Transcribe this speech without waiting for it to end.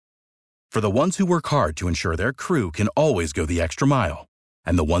For the ones who work hard to ensure their crew can always go the extra mile,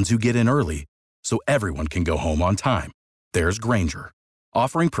 and the ones who get in early so everyone can go home on time, there's Grainger,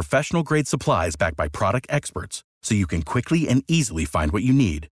 offering professional-grade supplies backed by product experts so you can quickly and easily find what you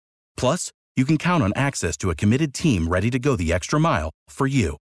need. Plus, you can count on access to a committed team ready to go the extra mile for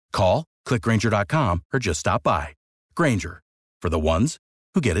you. Call, click Grainger.com, or just stop by. Grainger, for the ones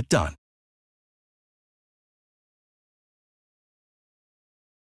who get it done.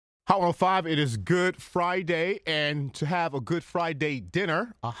 Hot 105, it is Good Friday, and to have a Good Friday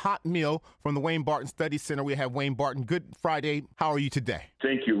dinner, a hot meal from the Wayne Barton Study Center, we have Wayne Barton. Good Friday. How are you today?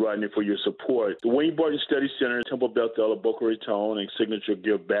 Thank you, Rodney, for your support. The Wayne Barton Study Center, Temple Bethel, Boca Raton, and Signature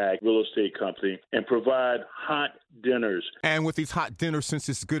Give Back Real Estate Company, and provide hot dinners. And with these hot dinners, since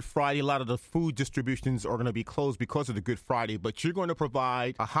it's Good Friday, a lot of the food distributions are going to be closed because of the Good Friday, but you're going to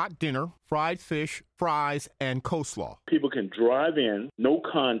provide a hot dinner, fried fish, fries, and coleslaw. People can drive in, no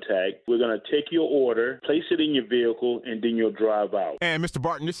contact. We're going to take your order, place it in your vehicle, and then you'll drive out. And Mr.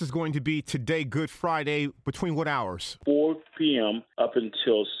 Barton, this is going to be today, Good Friday, between what hours? 4 p.m. up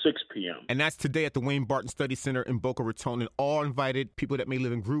until 6 p.m. And that's today at the Wayne Barton Study Center in Boca Raton, and all invited people that may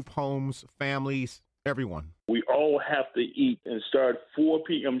live in group homes, families, everyone. We all have to eat and start 4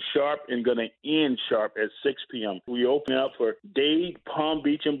 p.m. sharp and going to end sharp at 6 p.m. We open up for Dade, Palm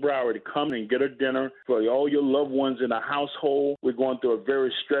Beach, and Broward to come and get a dinner for all your loved ones in the household. We're going through a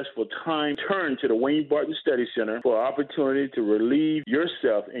very stressful time. Turn to the Wayne Barton Study Center for an opportunity to relieve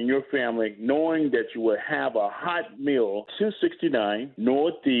yourself and your family, knowing that you will have a hot meal. 269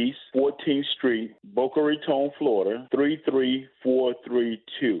 Northeast 14th Street, Boca Raton, Florida,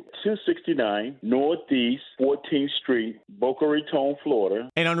 33432. 269 Northeast 14th Street, Boca Raton, Florida.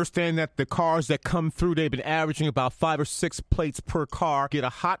 And understand that the cars that come through, they've been averaging about 5 or 6 plates per car. Get a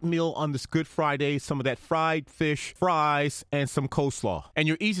hot meal on this Good Friday, some of that fried fish, fries, and some coleslaw. And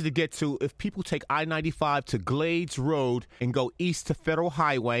you're easy to get to if people take I-95 to Glades Road and go east to Federal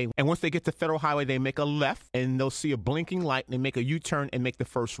Highway. And once they get to Federal Highway, they make a left, and they'll see a blinking light, and they make a U-turn and make the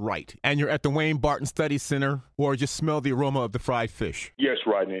first right. And you're at the Wayne Barton Study Center, or just smell the aroma of the fried fish. Yes,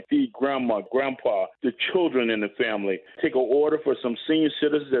 Rodney. Feed grandma, grandpa, the children in the family. Take an order for some senior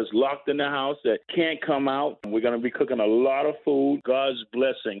citizens that's locked in the house that can't come out. We're going to be cooking a lot of food. God's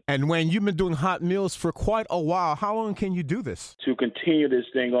blessing. And Wayne, you've been doing hot meals for quite a while. How long can you do this? To continue this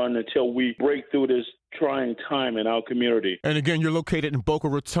thing on until we break through this trying time in our community. And again, you're located in Boca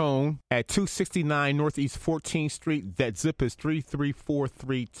Raton at 269 Northeast 14th Street. That zip is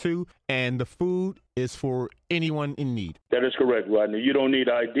 33432. And the food is for anyone in need. That is correct, Rodney. You don't need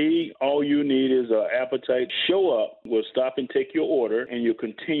ID. All you need is an appetite. Show up. We'll stop and take your order, and you'll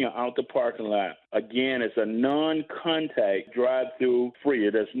continue out the parking lot. Again, it's a non-contact drive-through free.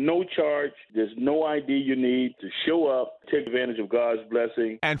 There's no charge. There's no ID you need to show up. Take advantage of God's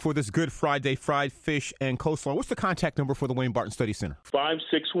blessing. And for this Good Friday fried fish and coleslaw, what's the contact number for the Wayne Barton Study Center?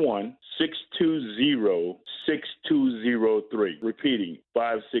 561-620-6203. Repeating,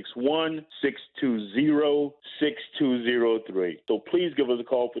 561-620-6203. So please give us a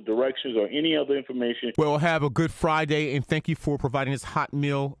call for directions or any other information. Well, have a good Friday, and thank you for providing this hot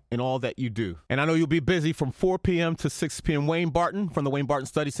meal and all that you do. And I know you'll be busy from 4 p.m. to 6 p.m. Wayne Barton from the Wayne Barton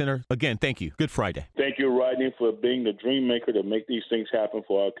Study Center. Again, thank you. Good Friday. Thank you, Rodney, for being the dream maker to make these things happen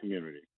for our community.